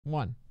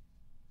One.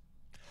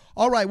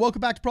 All right,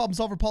 welcome back to Problem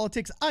Solver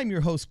Politics. I'm your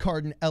host,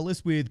 Cardin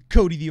Ellis, with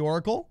Cody the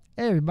Oracle.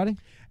 Hey, everybody.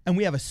 And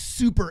we have a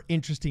super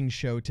interesting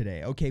show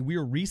today. Okay, we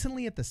were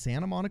recently at the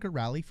Santa Monica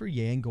rally for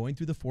Yang, going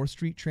through the 4th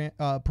Street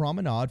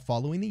promenade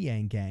following the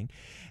Yang Gang,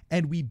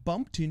 and we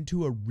bumped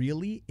into a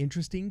really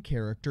interesting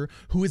character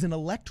who is an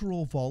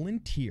electoral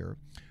volunteer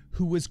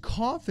who was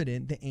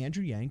confident that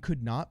Andrew Yang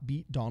could not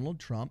beat Donald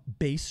Trump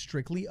based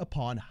strictly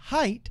upon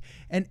height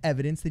and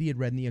evidence that he had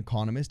read in The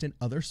Economist and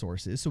other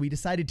sources. So we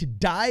decided to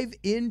dive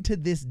into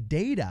this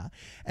data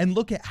and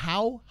look at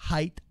how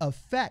height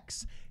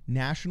affects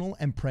national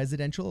and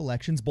presidential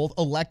elections, both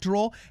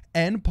electoral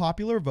and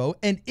popular vote,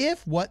 and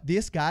if what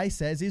this guy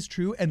says is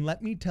true. And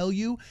let me tell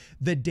you,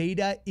 the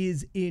data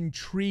is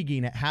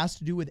intriguing. It has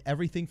to do with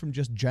everything from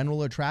just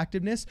general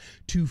attractiveness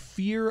to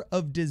fear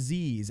of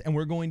disease. And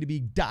we're going to be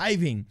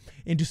diving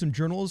into some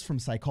journals from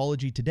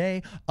Psychology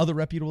Today, other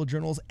reputable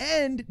journals,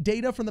 and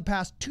data from the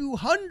past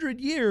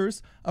 200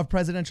 years of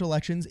presidential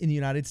elections in the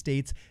United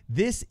States.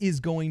 This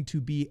is going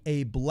to be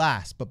a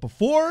blast. But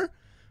before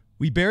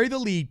we bury the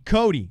lead,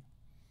 Cody,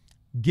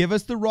 give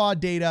us the raw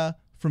data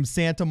from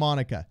Santa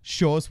Monica.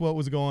 Show us what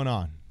was going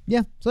on.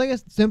 Yeah, so I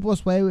guess the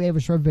simplest way, we have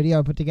a short video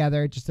I put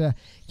together just to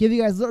give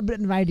you guys a little bit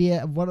of an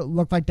idea of what it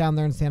looked like down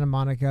there in Santa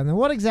Monica and then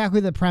what exactly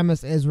the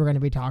premise is we're going to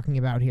be talking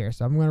about here.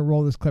 So I'm going to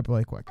roll this clip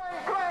really quick.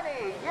 2020,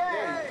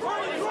 yay!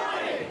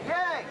 2020,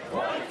 yay!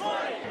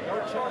 2020, no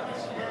chance.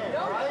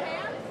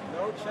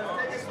 No chance?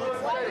 No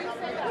chance. Why do you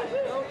say that?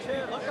 No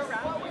chance. Look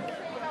around.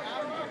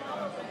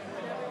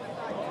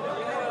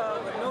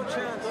 Yeah, no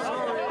chance.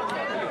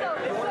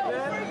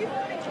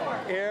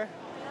 Here,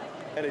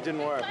 and it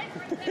didn't work.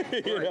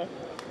 You know?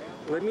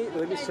 Let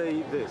me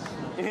say this.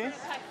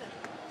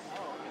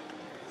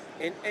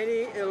 In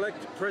any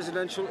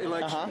presidential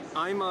election,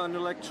 I'm an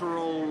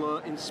electoral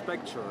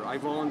inspector. I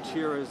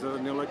volunteer as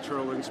an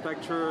electoral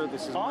inspector.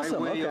 This is my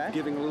way of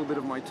giving a little bit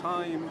of my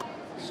time.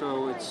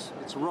 So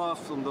it's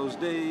rough on those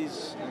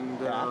days.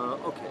 And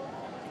okay,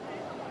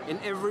 in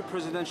every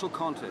presidential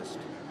contest,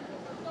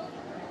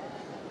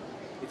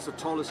 it's the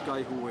tallest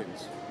guy who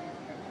wins.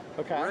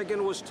 Okay.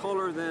 Reagan was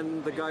taller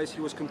than the guys he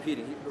was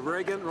competing.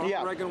 Reagan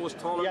was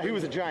taller. Yeah, he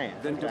was a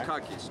giant. Than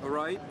Dukakis, all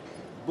right?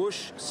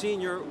 Bush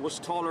Sr. was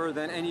taller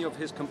than any of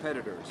his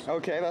competitors.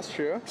 Okay, that's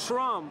true.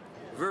 Trump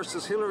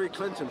versus Hillary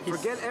Clinton.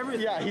 Forget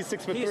everything. Yeah, he's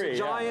 6'3". He's a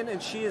giant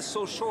and she is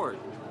so short.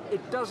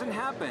 It doesn't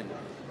happen.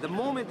 The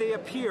moment they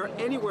appear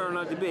anywhere on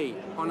a debate,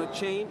 on a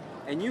chain,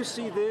 and you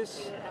see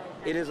this,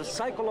 it is a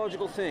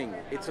psychological thing.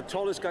 It's the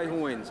tallest guy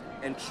who wins.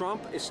 And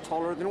Trump is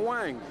taller than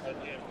Wang.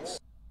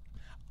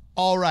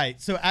 All right,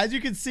 so as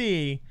you can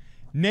see,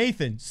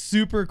 Nathan,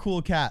 super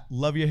cool cat.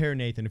 Love your hair,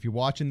 Nathan. If you're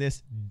watching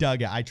this,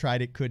 dug it. I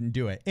tried it, couldn't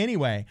do it.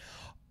 Anyway,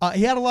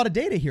 he had a lot of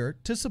data here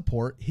to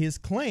support his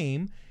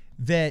claim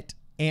that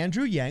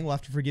Andrew Yang, we'll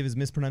have to forgive his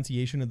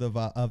mispronunciation of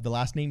the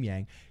last name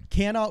Yang,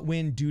 cannot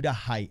win due to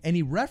height. And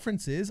he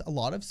references a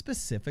lot of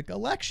specific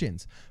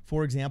elections.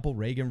 For example,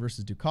 Reagan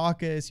versus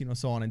Dukakis,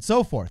 so on and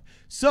so forth.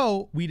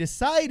 So we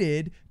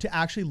decided to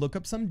actually look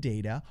up some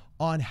data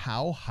on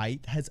how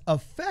height has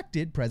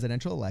affected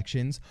presidential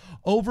elections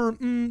over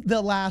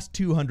the last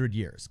 200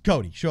 years.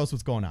 Cody, show us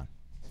what's going on.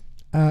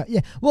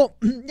 Yeah, well,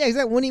 yeah,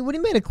 exactly. When he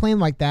made a claim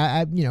like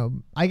that,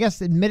 I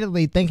guess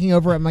admittedly thinking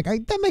over it, I'm like,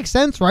 that makes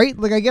sense, right?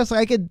 Like, I guess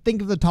I could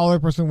think of the taller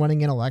person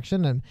winning an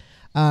election, and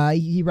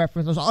he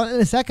referenced in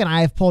a second.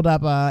 I have pulled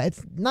up.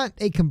 It's not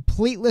a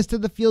complete list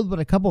of the field, but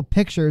a couple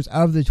pictures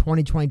of the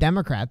 2020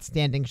 Democrats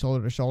standing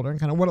shoulder to shoulder, and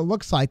kind of what it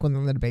looks like when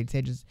they're in the debate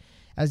stages,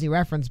 as he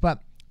referenced.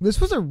 But this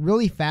was a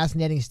really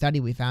fascinating study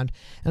we found.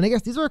 And I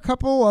guess these are a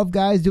couple of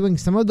guys doing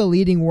some of the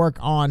leading work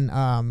on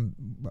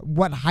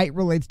what height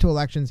relates to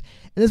elections.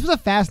 And this was a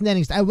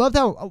fascinating study. I love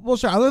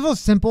how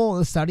simple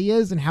the study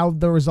is and how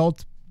the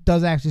results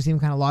does actually seem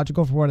kind of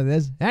logical for what it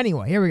is.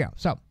 Anyway, here we go.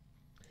 So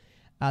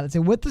let's say,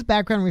 with this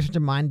background research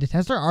in mind, to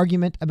test our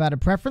argument about a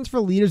preference for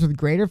leaders with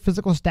greater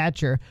physical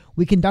stature,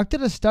 we conducted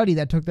a study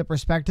that took the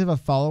perspective of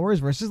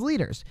followers versus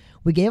leaders.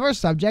 We gave our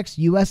subjects,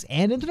 U.S.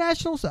 and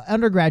international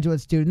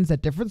undergraduate students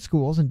at different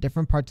schools in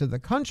different parts of the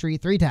country,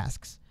 3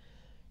 tasks.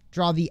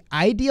 Draw the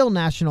ideal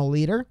national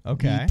leader,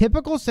 the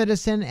typical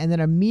citizen, and then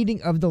a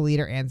meeting of the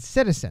leader and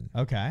citizen.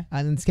 Okay.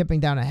 And then skipping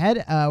down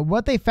ahead,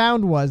 what they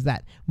found was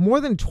that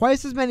more than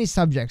twice as many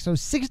subjects, so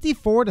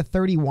 64 to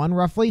 31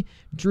 roughly,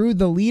 drew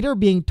the leader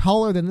being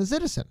taller than the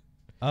citizen.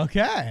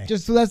 Okay.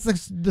 Just so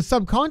that's the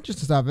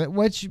subconsciousness of it,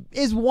 which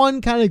is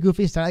one kind of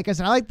goofy study. Like I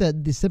said, I like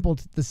the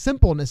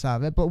simpleness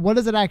of it, but what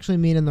does it actually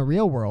mean in the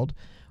real world?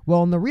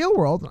 Well, in the real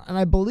world, and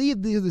I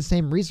believe these are the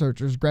same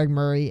researchers, Greg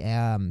Murray,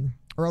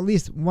 or at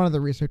least one of the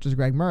researchers,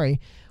 Greg Murray,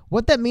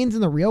 what that means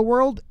in the real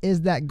world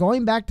is that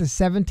going back to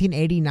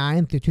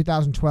 1789 through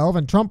 2012,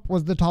 and Trump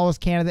was the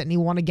tallest candidate and he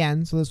won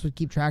again, so this would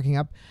keep tracking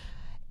up,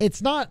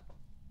 it's not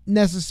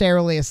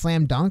necessarily a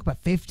slam dunk,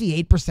 but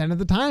 58% of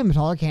the time, the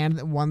taller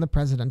candidate won the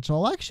presidential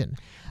election.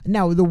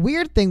 Now, the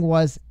weird thing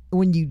was,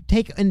 when you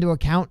take into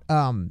account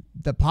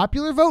the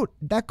popular vote,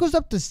 that goes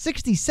up to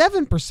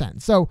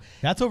 67%. So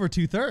that's over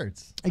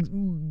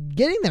 2/3.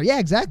 Getting there. Yeah,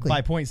 exactly.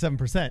 By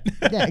 0.7%.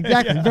 Yeah,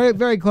 exactly. Yeah. Very,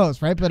 very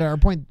close, right? But our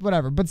point,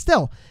 whatever. But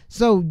still,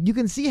 so you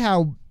can see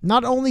how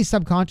not only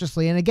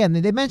subconsciously, and again,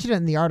 they mentioned it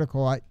in the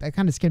article. I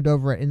kind of skimmed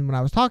over it when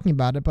I was talking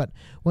about it, but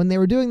when they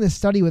were doing this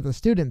study with the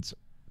students,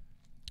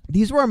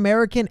 these were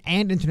American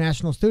and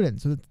international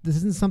students. So this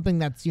isn't something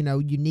that's,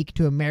 unique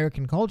to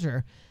American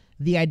culture.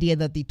 The idea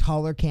that the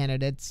taller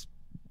candidates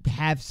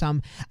have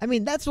some,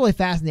 that's really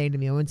fascinating to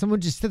me when someone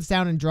just sits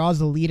down and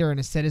draws a leader and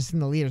a citizen,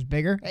 the leader's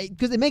bigger,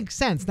 because it makes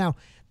sense. Now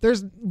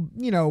there's,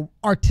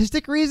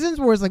 artistic reasons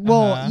where it's like,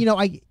 well,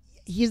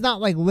 he's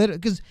not like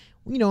because,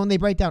 when they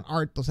break down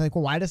art, they'll say like,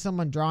 well, why does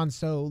someone drawn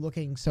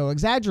looking so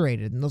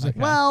exaggerated? And they'll say,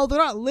 well, they're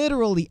not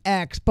literally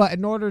X, but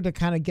in order to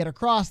kind of get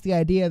across the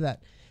idea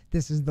that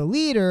this is the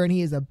leader and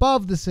he is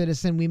above the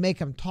citizen, we make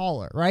him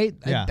taller, right?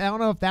 Yeah. I don't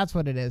know if that's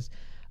what it is.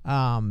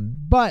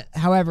 But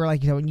however,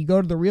 when you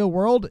go to the real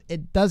world,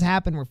 it does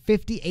happen where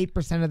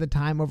 58% of the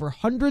time over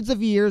hundreds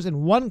of years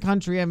in one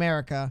country,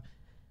 America,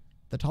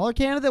 the taller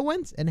candidate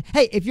wins. And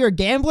hey, if you're a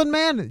gambling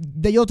man,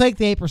 you'll take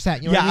the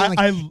 8%. You know what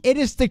I mean? It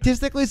is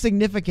statistically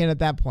significant at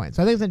that point.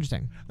 So I think it's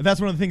interesting. That's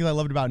one of the things I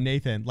loved about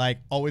Nathan,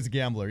 always a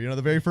gambler.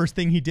 The very first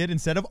thing he did,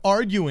 instead of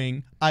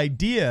arguing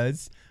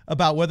ideas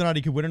about whether or not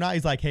he could win or not,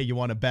 he's like, hey, you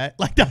want to bet?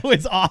 That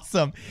was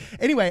awesome.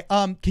 Anyway,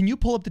 can you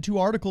pull up the two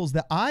articles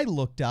that I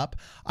looked up?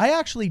 I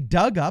actually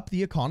dug up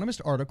the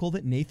Economist article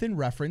that Nathan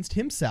referenced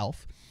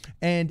himself,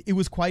 and it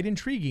was quite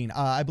intriguing.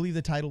 I believe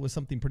the title was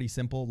something pretty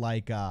simple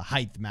like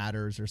Height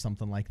Matters or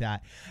something like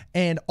that.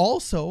 And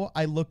also,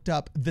 I looked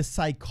up the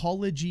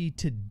Psychology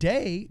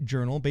Today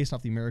journal based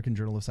off the American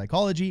Journal of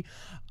Psychology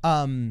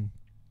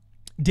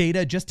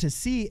data just to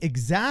see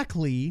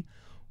exactly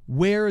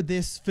where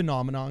this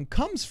phenomenon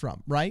comes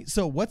from, right?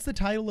 So what's the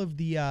title of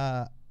the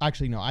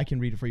actually no, I can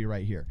read it for you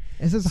right here.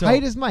 It says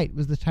Height is Might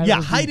was the title.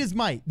 Yeah, Height is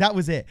Might. That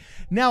was it.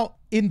 Now,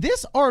 in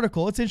this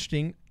article, it's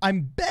interesting.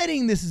 I'm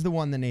betting this is the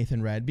one that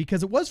Nathan read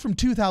because it was from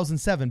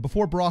 2007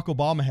 before Barack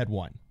Obama had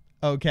won.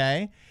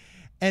 Okay?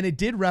 And it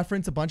did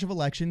reference a bunch of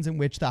elections in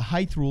which the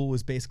height rule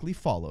was basically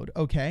followed,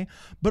 okay?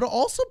 But it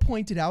also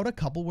pointed out a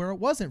couple where it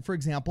wasn't. For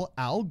example,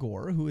 Al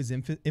Gore, who is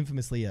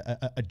infamously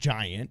a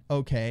giant,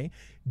 okay,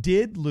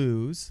 did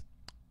lose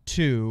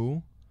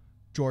to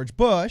George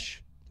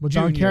Bush. Well,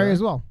 John Jr. Kerry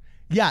as well.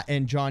 Yeah,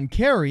 and John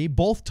Kerry,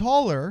 both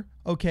taller,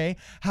 okay?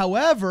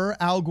 However,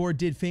 Al Gore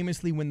did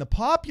famously win the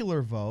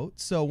popular vote.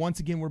 So once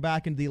again, we're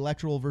back into the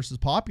electoral versus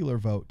popular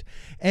vote.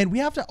 And we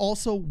have to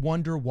also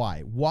wonder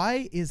why.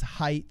 Why is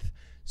height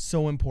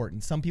so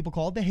important? Some people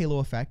call it the halo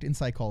effect in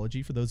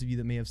psychology. For those of you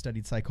that may have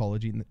studied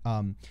psychology,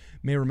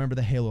 may remember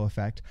the halo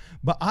effect.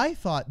 But I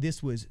thought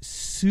this was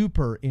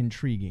super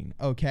intriguing,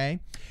 okay?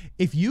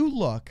 If you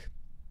look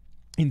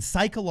in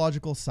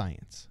Psychological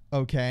Science,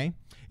 okay?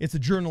 It's a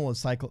journal of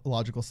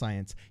psychological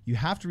science. You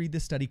have to read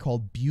this study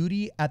called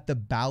Beauty at the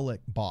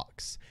Ballot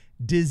Box.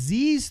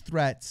 Disease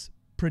threats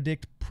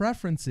predict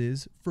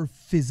preferences for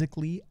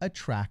physically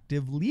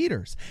attractive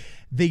leaders.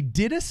 They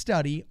did a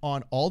study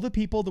on all the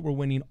people that were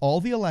winning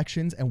all the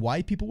elections and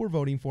why people were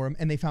voting for them,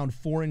 and they found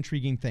 4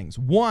 intriguing things.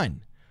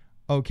 1,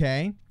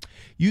 okay,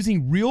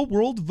 using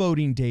real-world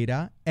voting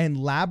data and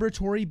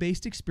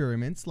laboratory-based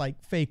experiments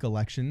like fake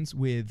elections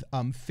with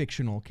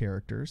fictional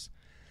characters,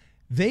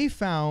 they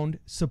found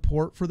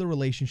support for the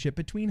relationship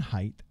between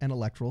height and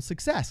electoral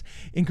success.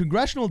 In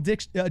congressional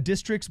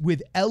districts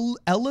with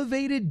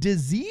elevated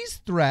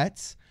disease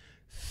threats,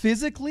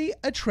 physically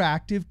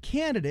attractive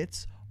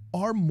candidates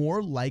are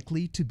more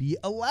likely to be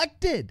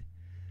elected.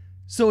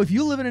 So if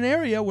you live in an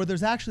area where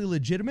there's actually a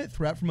legitimate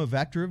threat from a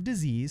vector of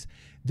disease,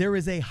 there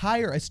is a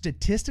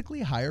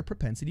statistically higher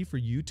propensity for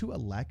you to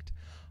elect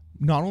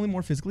not only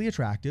more physically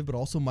attractive, but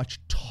also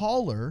much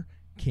taller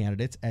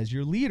candidates as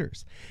your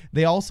leaders.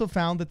 They also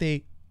found that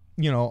they,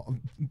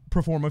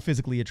 perform a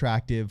physically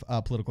attractive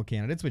political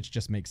candidates, which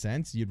just makes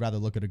sense. You'd rather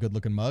look at a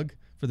good-looking mug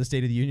for the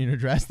State of the Union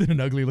address than an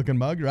ugly-looking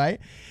mug, right?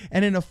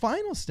 And in a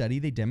final study,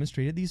 they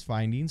demonstrated these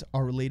findings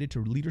are related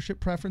to leadership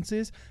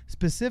preferences,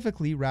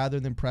 specifically rather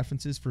than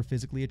preferences for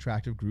physically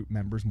attractive group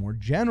members more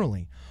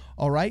generally.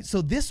 All right,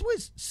 so this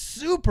was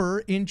super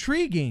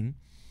intriguing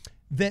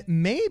that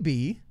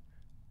maybe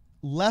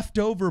left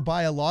over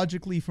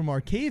biologically from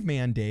our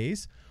caveman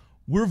days,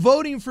 we're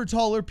voting for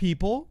taller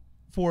people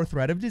for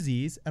threat of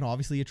disease and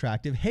obviously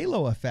attractive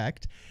halo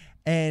effect.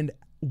 And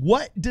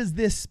what does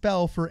this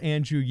spell for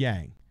Andrew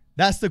Yang?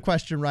 That's the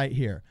question right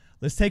here.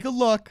 Let's take a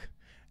look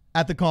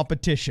at the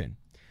competition.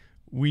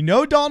 We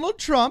know Donald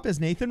Trump, as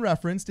Nathan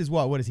referenced, is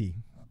what? What is he,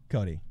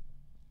 Cody?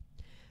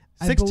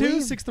 6'2",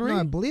 6'3"? No,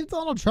 I believe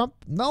Donald Trump,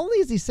 not only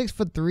is he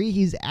 6'3",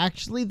 he's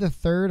actually the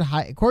third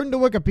high, according to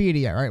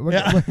Wikipedia,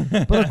 right?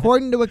 Yeah. But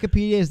according to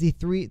Wikipedia, is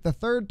the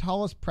third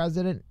tallest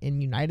president in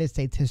United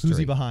States history. Who's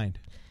he behind?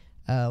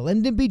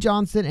 Lyndon B.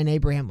 Johnson and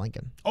Abraham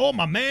Lincoln. Oh,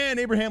 my man,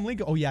 Abraham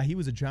Lincoln. Oh, yeah, he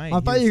was a giant. I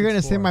thought you were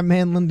going to say my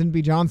man, Lyndon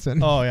B.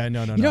 Johnson. Oh, yeah,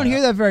 no. You don't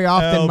hear that very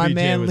often, my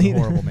man. LBJ was a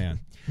horrible man.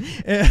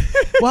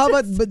 Well,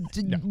 but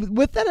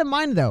with that in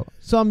mind, though,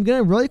 so I'm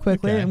gonna really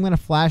quickly, Okay. I'm gonna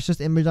flash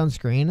this image on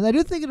screen, and I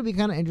do think it'll be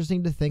kind of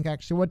interesting to think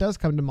actually what does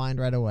come to mind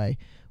right away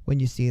when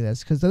you see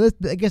this, because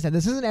like I said,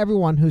 this isn't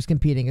everyone who's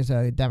competing as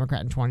a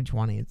Democrat in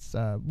 2020. It's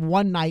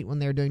one night when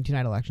they're doing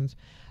 2-night elections,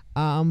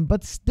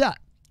 but still,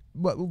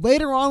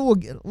 later on we'll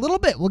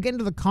get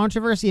into the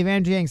controversy of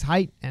Andrew Yang's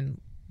height, and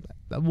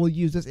we'll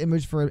use this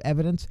image for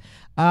evidence.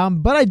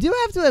 But I do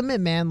have to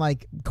admit, man,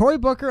 like Cory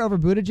Booker over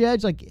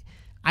Buttigieg, like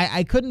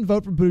I couldn't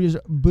vote for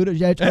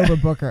Buttigieg over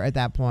Booker at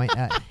that point.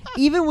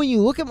 Even when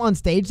you look at him on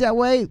stage that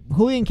way,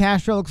 Julian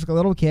Castro looks like a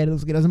little kid. It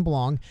looks like he doesn't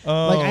belong.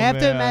 Like I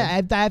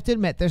have to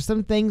admit, there's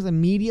some things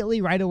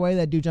immediately right away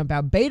that do jump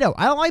out. Beto,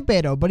 I don't like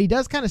Beto, but he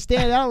does kind of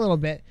stand out a little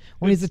bit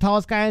when he's the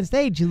tallest guy on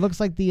stage. He looks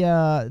like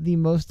the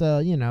most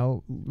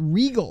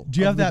regal. Do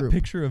you have of the that group.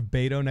 picture of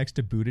Beto next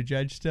to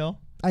Buttigieg still?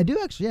 I do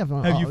actually have.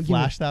 Have you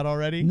flashed that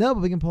already? No,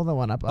 but we can pull that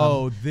one up.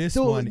 This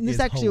one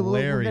is actually,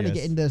 hilarious. We're going to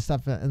get into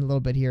stuff in a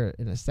little bit here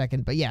in a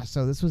second. But yeah,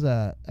 so this was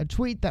a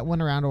tweet that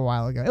went around a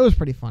while ago. It was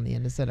pretty funny.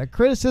 And it said,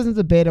 criticisms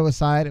of Beto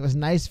aside, it was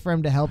nice for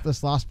him to help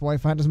this lost boy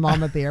find his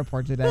mom at the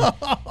airport today.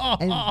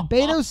 And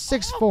Beto's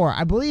 6'4".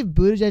 I believe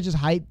Buttigieg's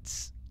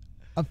height's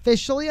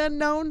officially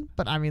unknown,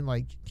 but I mean,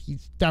 like,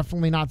 he's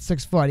definitely not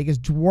 6 foot. He gets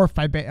dwarfed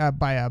by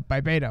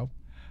Beto.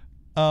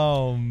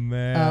 Oh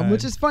man,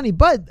 which is funny,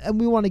 but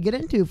we want to get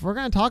into, if we're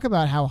going to talk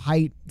about how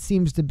height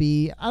seems to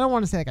be, I don't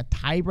want to say like a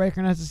tiebreaker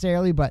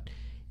necessarily, but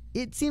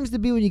it seems to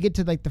be when you get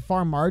to like the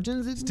far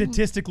margins, it's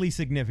statistically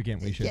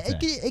significant. We should say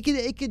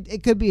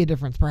it could be a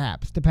difference,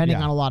 perhaps, depending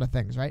on a lot of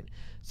things, right?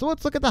 So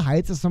let's look at the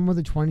heights of some of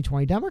the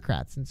 2020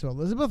 Democrats. And so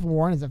Elizabeth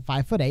Warren is at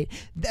 5'8".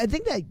 I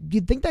think that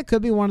you'd think that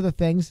could be one of the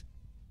things.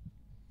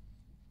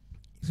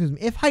 Excuse me,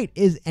 if height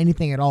is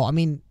anything at all, I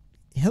mean,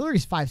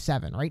 Hillary's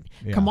 5'7", right?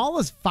 Yeah.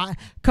 Kamala's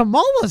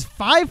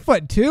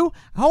 5'2".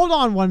 Hold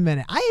on 1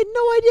 minute. I had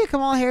no idea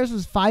Kamala Harris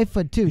was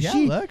 5'2". Yeah,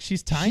 look,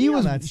 she's tiny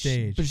on that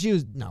stage. But she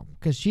was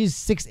because she's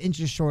 6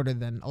 inches shorter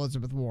than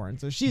Elizabeth Warren,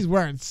 so she's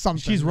wearing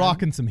something. She's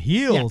rocking some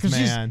heels,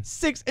 man. She's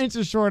 6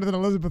 inches shorter than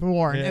Elizabeth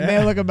Warren, and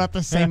they look about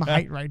the same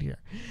height right here.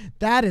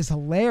 That is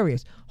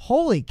hilarious.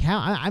 Holy cow!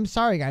 I'm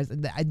sorry, guys.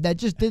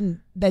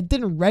 That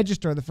didn't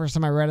register the first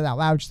time I read it out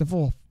loud. Just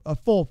a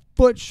full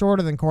foot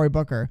shorter than Cory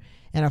Booker.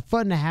 And a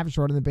foot and a half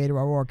shorter than Beto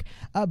O'Rourke.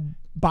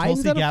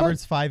 Biden's Tulsi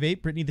Gabbard's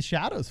 5'8". Brittany the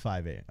Shadow's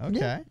 5'8". Okay.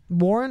 Yeah.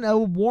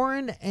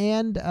 Warren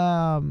and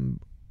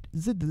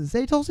does it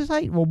say Tulsi's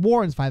height? Well,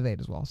 Warren's 5'8"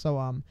 as well.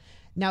 So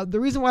now the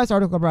reason why this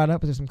article brought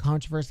up is there's some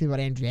controversy about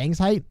Andrew Yang's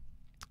height.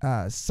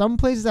 Some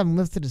places have him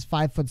listed as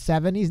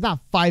 5'7". He's not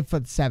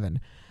 5'7".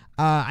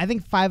 I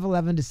think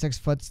 5'11" to 6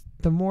 foot's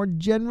the more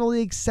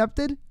generally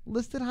accepted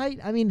listed height.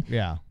 I mean,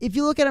 if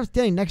you look at him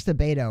standing next to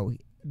Beto,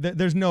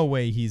 there's no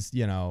way he's,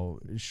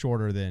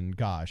 shorter than,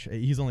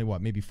 he's only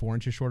maybe 4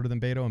 inches shorter than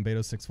Beto, and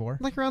Beto's 6'4"?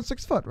 Like around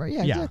 6 foot, right?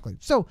 Yeah, exactly.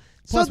 So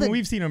plus when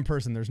we've seen him in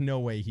person, there's no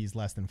way he's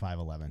less than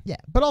 5'11". Yeah,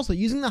 but also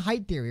using the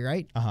height theory,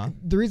 right? Uh-huh.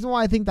 The reason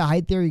why I think the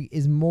height theory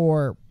is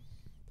more,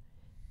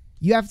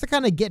 you have to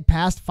kind of get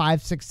past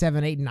 5, 6,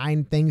 7, 8,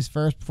 9 things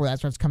first before that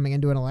starts coming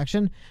into an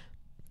election.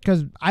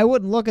 Because I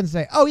wouldn't look and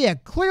say, oh, yeah,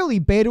 clearly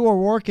Beto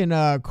O'Rourke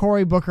and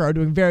Cory Booker are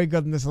doing very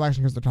good in this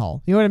election because they're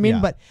tall. You know what I mean?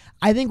 Yeah. But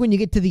I think when you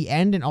get to the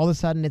end and all of a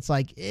sudden it's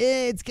like,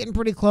 it's getting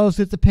pretty close,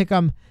 it's a pick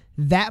 'em,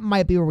 that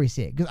might be where we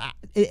see it. Because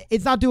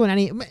it's not doing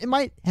any, it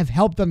might have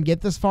helped them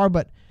get this far,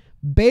 but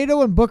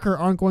Beto and Booker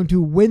aren't going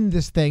to win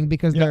this thing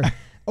because they're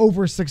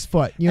over 6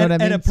 foot. You know what I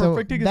mean? And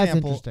That's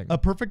interesting. A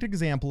perfect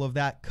example of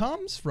that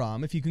comes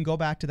from, if you can go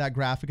back to that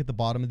graphic at the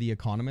bottom of the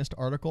Economist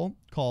article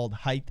called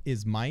Height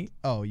is Might.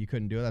 Oh, you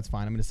couldn't do it? That's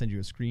fine. I'm going to send you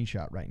a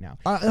screenshot right now.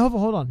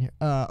 Hold on here.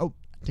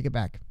 Take it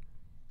back.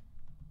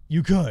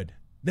 You could.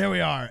 There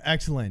we are.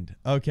 Excellent.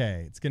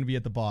 Okay. It's going to be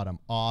at the bottom.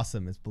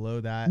 Awesome. It's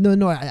below that.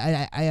 No,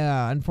 I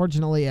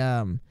unfortunately,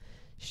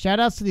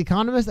 shout outs to The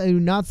Economist. I do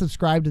not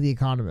subscribe to The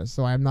Economist,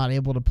 so I'm not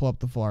able to pull up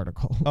the full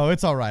article. Oh,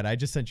 it's all right. I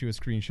just sent you a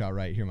screenshot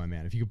right here, my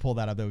man. If you could pull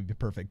that up, that would be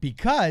perfect.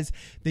 Because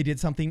they did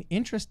something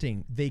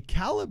interesting. They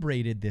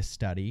calibrated this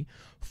study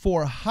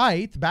for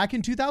height back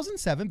in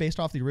 2007, based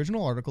off the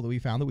original article that we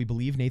found that we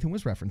believe Nathan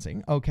was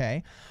referencing.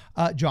 Okay.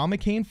 John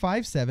McCain,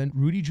 5'7",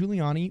 Rudy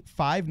Giuliani,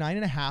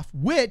 5'9.5",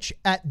 which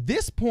at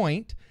this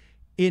point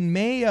in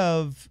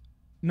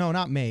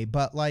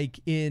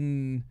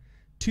in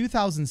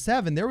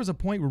 2007, there was a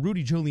point where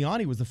Rudy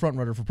Giuliani was the front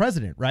runner for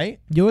president, right?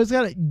 You always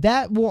got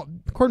that. Well,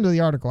 according to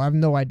the article, I have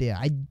no idea.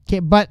 I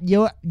can't. But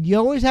you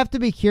always have to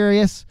be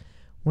curious.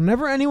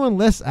 Whenever anyone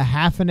lists a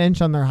half an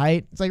inch on their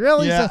height, it's like,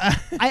 really? Yeah.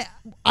 So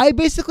I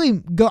basically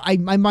go. I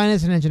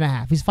minus an inch and a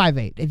half. He's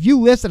 5'8". If you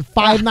list at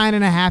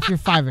 5'9.5", you're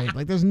 5'8".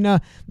 Like there's no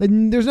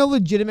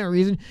legitimate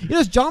reason.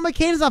 John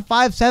McCain is not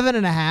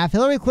 5'7.5".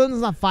 Hillary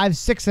Clinton's not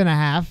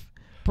 5'6.5".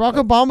 Barack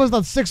Obama's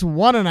not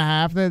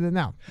 6'1.5".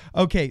 No.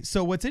 Okay,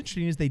 so what's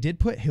interesting is they did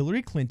put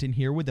Hillary Clinton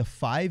here with a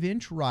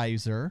 5-inch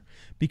riser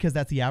because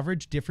that's the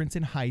average difference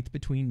in height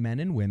between men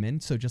and women.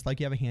 So just like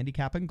you have a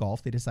handicap in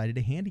golf, they decided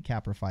to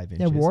handicap her 5 inches.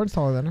 Yeah, Warren's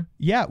taller than her.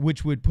 Yeah,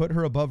 which would put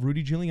her above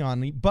Rudy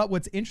Giuliani. But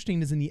what's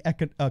interesting is in the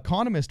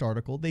Economist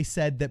article, they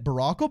said that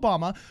Barack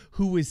Obama,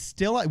 who was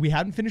still, we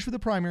hadn't finished with the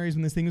primaries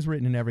when this thing was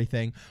written and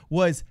everything,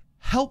 was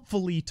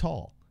helpfully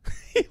tall.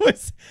 He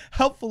was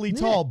helpfully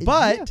tall.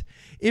 But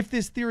if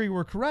this theory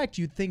were correct,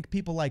 you'd think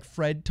people like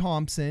Fred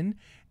Thompson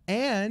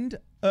and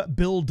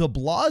Bill de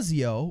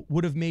Blasio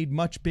would have made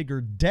much bigger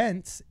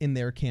dents in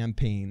their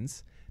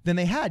campaigns than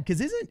they had.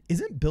 Because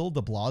isn't Bill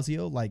de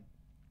Blasio like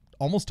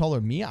almost taller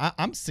than me?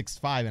 I'm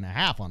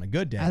 6'5.5" on a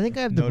good day. I think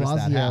I have de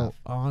Blasio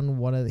on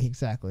one of the,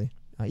 exactly.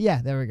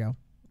 Yeah, there we go.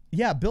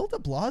 Yeah, Bill de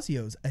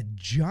Blasio's a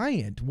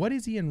giant. What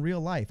is he in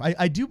real life?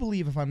 I do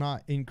believe, if I'm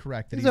not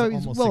incorrect, that he's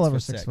almost well over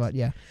 6 foot.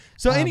 Yeah.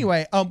 So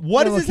anyway,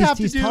 what does this have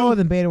to do? He's taller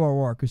than Beto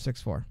O'Rourke, who's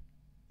 6'4".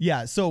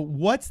 Yeah. So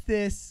what's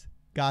this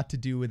got to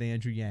do with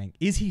Andrew Yang?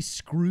 Is he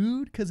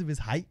screwed because of his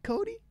height,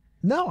 Cody?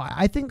 No,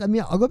 I think. I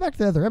mean, I'll go back to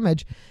the other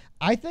image.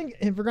 I think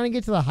if we're gonna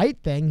get to the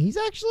height thing, he's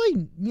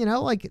actually,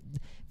 like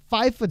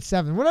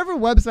 5'7". Whatever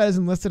website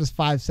isn't listed as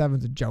 5'7"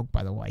 is a joke,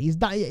 by the way. He's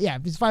not. Yeah,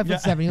 if he's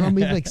 5'7", he'll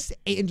be like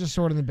 8 inches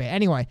shorter than Beto.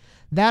 Anyway,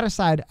 that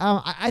aside,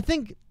 I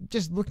think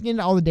just looking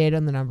into all the data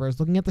and the numbers,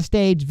 looking at the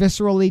stage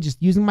viscerally,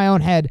 just using my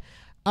own head,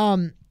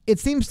 it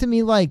seems to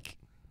me like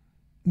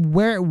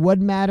where it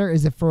would matter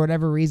is if for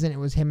whatever reason it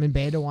was him and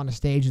Beto on a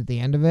stage at the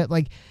end of it.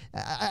 Like,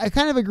 I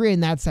kind of agree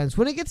in that sense.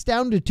 When it gets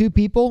down to two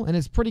people and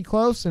it's pretty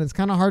close and it's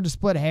kind of hard to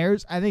split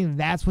hairs, I think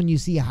that's when you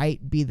see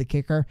height be the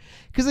kicker.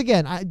 Because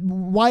again,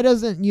 why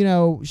doesn't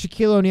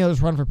Shaquille O'Neal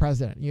just run for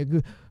president?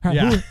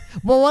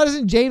 Well, why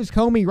doesn't James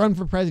Comey run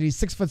for president? He's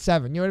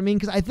 6'7". You know what I mean?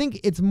 Because I think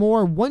it's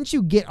more once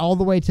you get all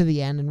the way to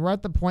the end and we're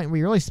at the point where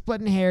you're really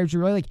splitting hairs,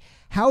 you're really like,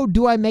 how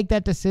do I make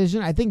that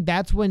decision? I think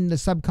that's when the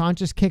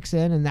subconscious kicks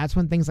in, and that's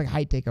when things like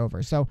height take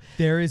over. So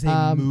there is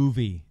a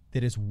movie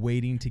that is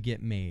waiting to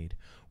get made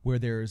where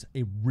there's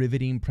a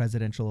riveting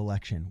presidential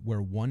election where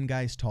one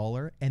guy's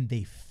taller and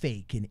they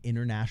fake an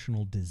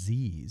international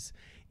disease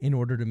in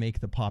order to make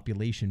the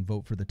population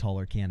vote for the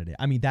taller candidate.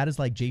 I mean, that is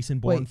like Jason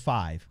Bourne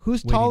 5.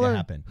 Who's waiting taller? to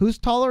happen. Who's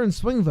taller in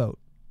swing vote?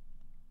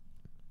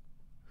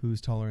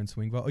 Who's taller in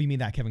swing vote? Oh, you mean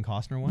that Kevin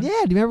Costner one? Yeah.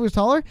 Do you remember who's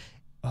taller?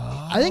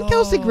 Oh. I think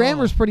Kelsey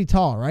Grammer's pretty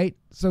tall, right?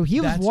 So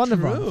he was one of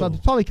them. true. So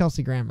it's probably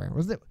Kelsey Grammer.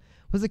 Was it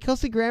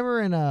Kelsey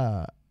Grammer in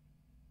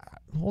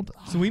hold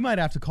on. So we might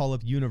have to call up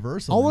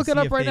Universal. I'll look it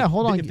up right now.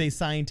 Hold on. If they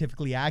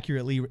scientifically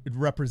accurately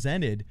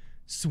represented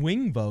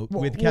swing vote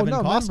with Kevin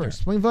Costner. Remember,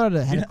 swing vote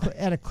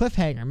had a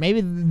cliffhanger.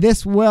 Maybe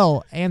this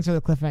will answer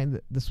the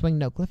cliffhanger, the swing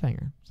note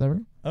cliffhanger. Is that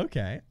right?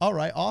 Okay. All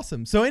right.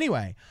 Awesome. So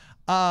anyway,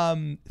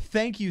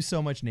 thank you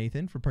so much,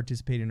 Nathan, for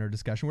participating in our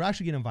discussion. We're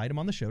actually going to invite him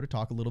on the show to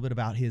talk a little bit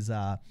about his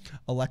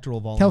electoral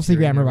volunteering. Kelsey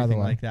Grammer, by the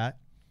way. Like that.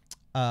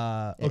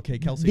 Okay,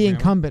 Kelsey the Grammer.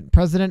 incumbent,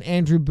 President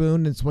Andrew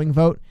Boone in swing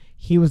vote,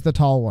 he was the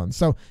tall one.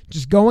 So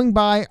just going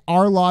by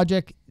our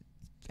logic,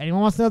 if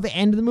anyone wants to know the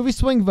end of the movie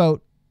Swing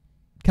Vote,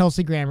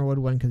 Kelsey Grammer would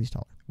win because he's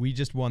taller. We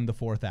just won the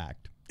fourth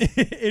act.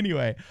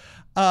 Anyway,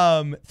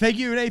 thank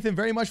you, Nathan,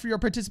 very much for your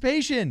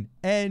participation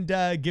and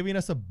giving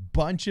us a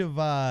bunch of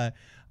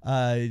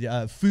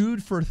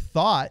food for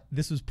thought.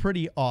 This was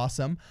pretty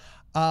awesome.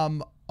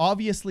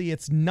 Obviously,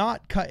 it's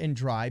not cut and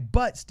dry,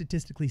 but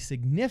statistically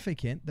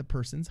significant, the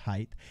person's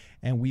height.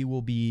 And we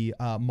will be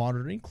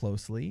monitoring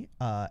closely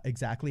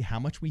exactly how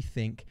much we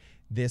think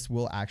this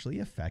will actually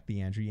affect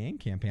the Andrew Yang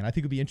campaign. I think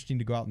it'd be interesting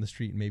to go out in the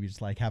street and maybe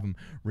just like have them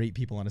rate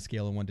people on a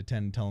scale of 1 to 10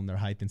 and tell them their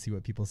height and see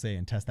what people say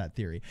and test that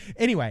theory.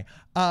 Anyway,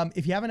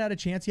 if you haven't had a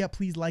chance yet,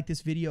 please like this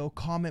video,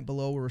 comment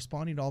below. We're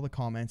responding to all the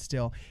comments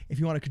still.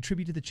 If you want to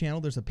contribute to the channel,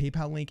 there's a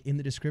PayPal link in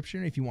the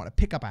description. If you want to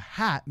pick up a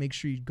hat, make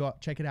sure you go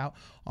out, check it out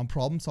on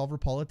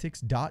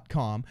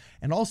problemsolverpolitics.com,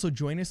 and also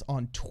join us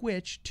on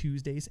Twitch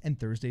Tuesdays and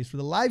Thursdays for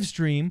the live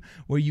stream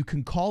where you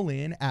can call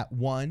in at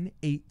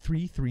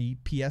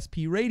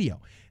 1-833-PSP radio.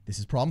 This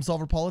is Problem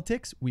Solver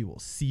Politics. We will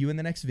see you in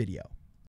the next video.